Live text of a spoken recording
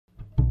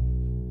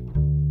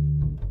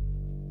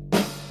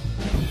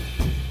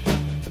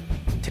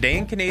Today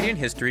in Canadian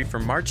history for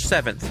March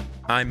 7th,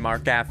 I'm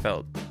Mark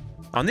Affeld.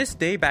 On this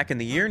day back in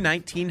the year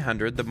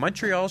 1900, the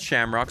Montreal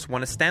Shamrocks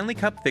won a Stanley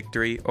Cup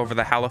victory over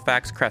the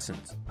Halifax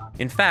Crescents.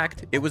 In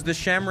fact, it was the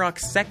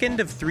Shamrocks' second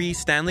of 3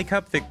 Stanley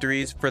Cup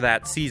victories for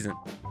that season.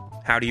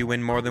 How do you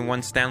win more than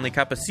one Stanley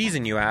Cup a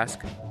season, you ask?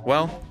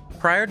 Well,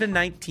 prior to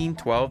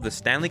 1912, the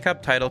Stanley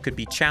Cup title could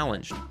be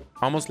challenged,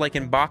 almost like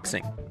in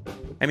boxing.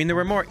 I mean, there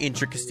were more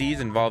intricacies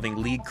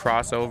involving league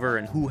crossover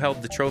and who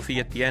held the trophy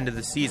at the end of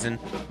the season,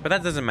 but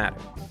that doesn't matter.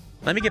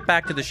 Let me get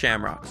back to the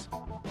Shamrocks.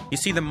 You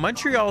see, the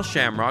Montreal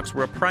Shamrocks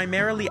were a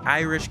primarily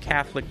Irish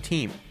Catholic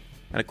team,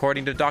 and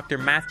according to Dr.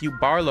 Matthew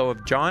Barlow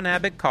of John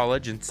Abbott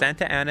College in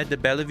Santa Ana de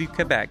Bellevue,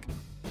 Quebec,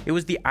 it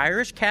was the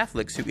Irish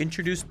Catholics who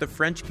introduced the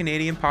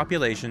French-Canadian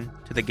population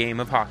to the game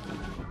of hockey.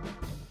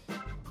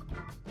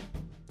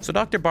 So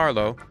Dr.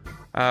 Barlow,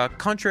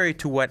 contrary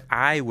to what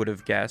I would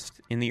have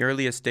guessed, in the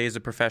earliest days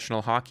of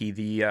professional hockey,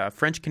 the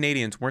French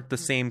Canadians weren't the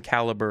same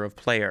caliber of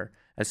player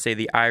as, say,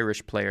 the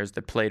Irish players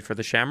that played for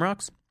the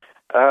Shamrocks?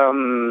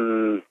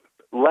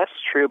 Less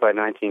true by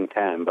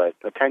 1910, but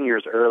 10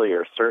 years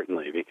earlier,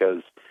 certainly,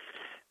 because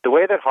the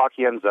way that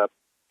hockey ends up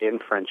in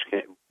the French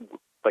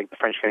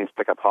Canadians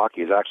pick up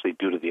hockey is actually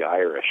due to the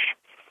Irish.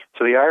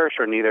 So the Irish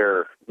are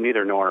neither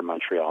nor in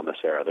Montreal in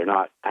this era. They're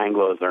not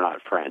Anglos, they're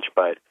not French,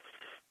 but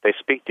they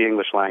speak the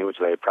English language,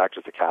 they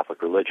practice the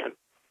Catholic religion.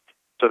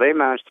 So they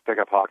managed to pick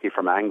up hockey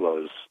from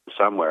Anglos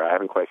somewhere. I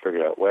haven't quite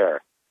figured out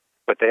where.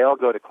 But they all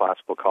go to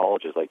classical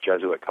colleges, like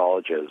Jesuit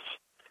colleges,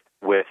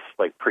 with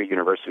like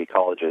pre-university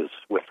colleges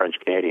with French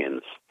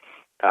Canadians.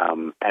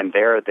 And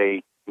there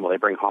they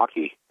bring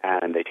hockey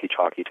and they teach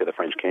hockey to the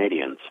French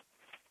Canadians.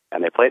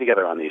 And they play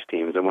together on these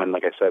teams. And when,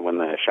 like I said, when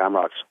the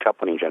Shamrocks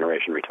cup-winning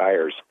generation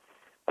retires,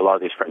 a lot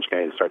of these French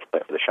Canadians start to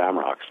play for the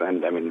Shamrocks.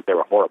 And, I mean, they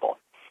were horrible.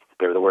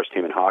 They were the worst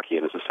team in hockey,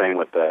 and it's the same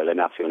with the Le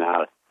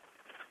National,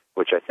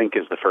 which I think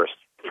is the first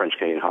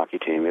French-Canadian hockey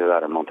team, either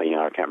that or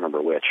Montagnard, I can't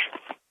remember which.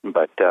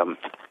 But,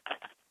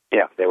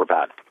 yeah, they were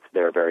bad.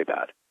 They were very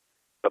bad.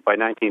 But by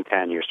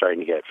 1910, you're starting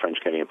to get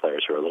French-Canadian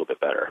players who are a little bit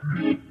better.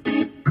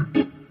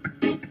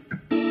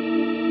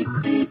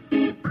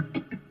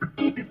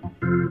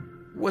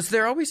 Was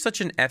there always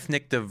such an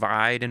ethnic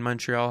divide in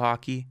Montreal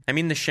hockey? I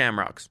mean, the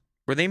Shamrocks.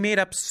 Were they made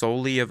up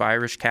solely of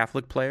Irish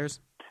Catholic players?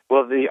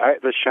 Well, the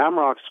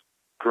Shamrocks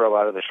grow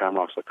out of the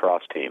Shamrocks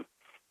lacrosse team,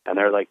 and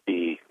they're like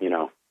the,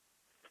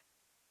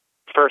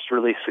 first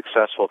really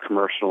successful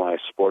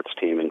commercialized sports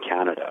team in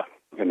Canada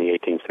in the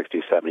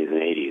 1860s, 70s,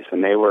 and 80s.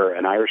 And they were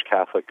an Irish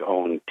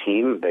Catholic-owned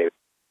team. They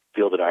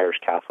fielded Irish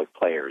Catholic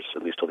players,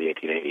 at least till the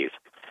 1880s.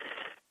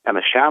 And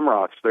the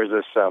Shamrocks, there's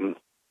this,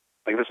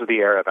 this is the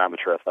era of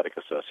amateur athletic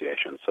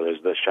associations. So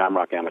there's the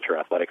Shamrock Amateur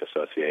Athletic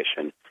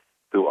Association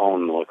who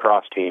own the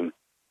lacrosse team,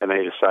 and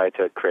they decided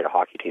to create a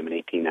hockey team in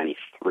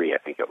 1893, I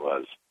think it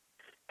was.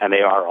 And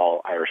they are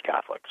all Irish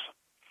Catholics,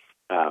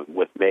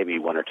 with maybe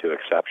one or two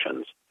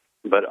exceptions.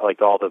 But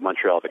like all the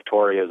Montreal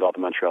Victorias, all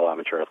the Montreal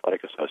Amateur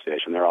Athletic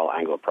Association, they're all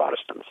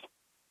Anglo-Protestants.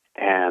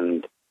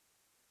 And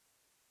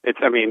I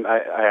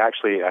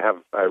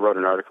wrote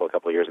an article a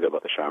couple of years ago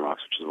about the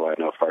Shamrocks, which is why I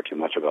know far too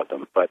much about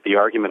them. But the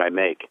argument I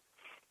make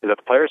is that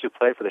the players who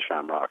played for the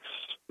Shamrocks,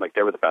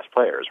 they were the best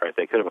players, right?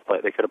 They could have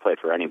played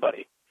for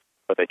anybody,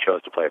 but they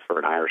chose to play for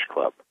an Irish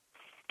club.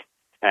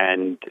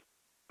 And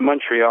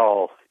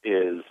Montreal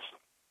is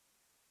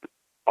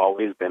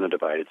always been a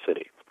divided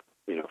city,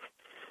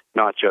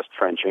 not just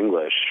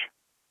French-English,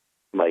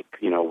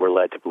 we're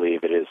led to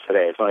believe it is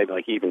today. It's not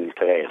even even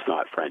today it's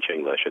not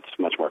French-English. It's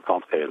much more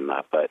complicated than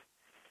that. But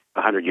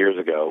 100 years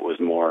ago, it was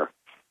more,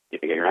 you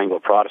got your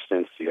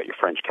Anglo-Protestants, you got your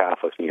French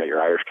Catholics, and you got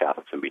your Irish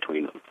Catholics in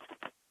between them.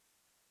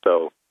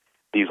 So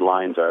these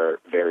lines are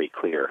very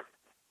clear.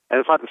 And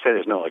it's not to say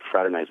there's no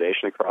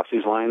fraternization across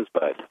these lines,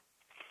 but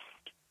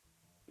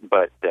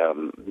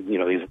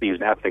these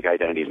ethnic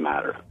identities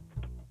matter.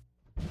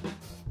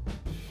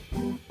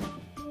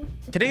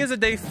 Today is a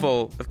day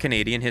full of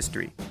Canadian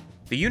history.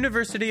 The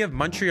University of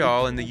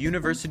Montreal and the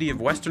University of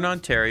Western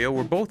Ontario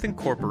were both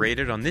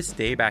incorporated on this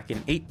day back in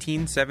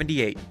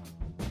 1878.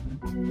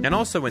 And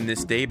also in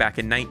this day back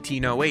in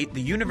 1908,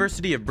 the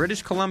University of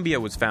British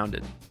Columbia was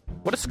founded.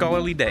 What a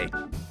scholarly day.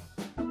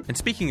 And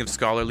speaking of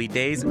scholarly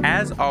days,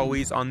 as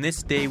always, on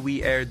this day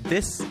we aired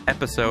this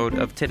episode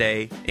of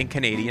Today in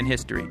Canadian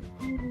History.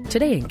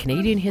 Today in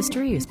Canadian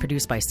History is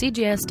produced by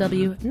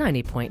CJSW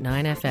 90.9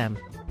 FM.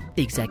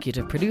 The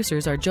executive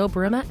producers are Joe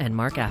Burima and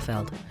Mark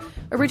Affeld.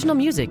 Original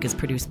music is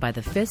produced by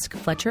the Fisk,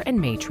 Fletcher,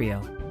 and May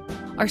Trio.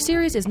 Our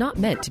series is not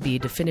meant to be a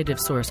definitive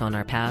source on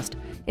our past.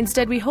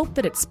 Instead, we hope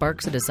that it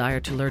sparks a desire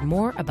to learn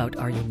more about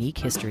our unique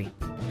history.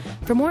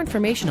 For more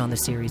information on the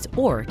series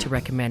or to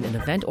recommend an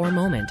event or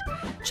moment,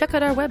 check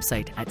out our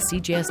website at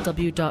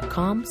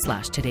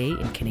cjsw.com/Today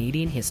in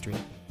Canadian History.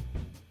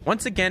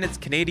 Once again, it's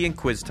Canadian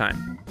quiz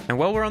time. And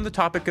while we're on the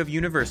topic of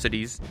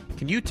universities,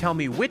 can you tell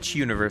me which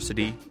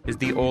university is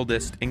the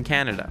oldest in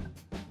Canada?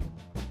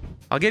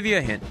 I'll give you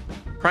a hint.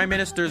 Prime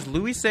Ministers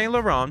Louis Saint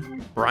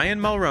Laurent, Brian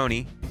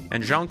Mulroney,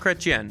 and Jean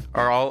Chrétien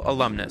are all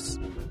alumnus.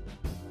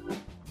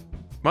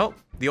 Well,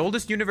 The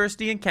oldest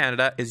university in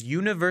Canada is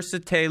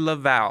Université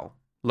Laval,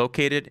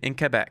 located in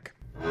Quebec.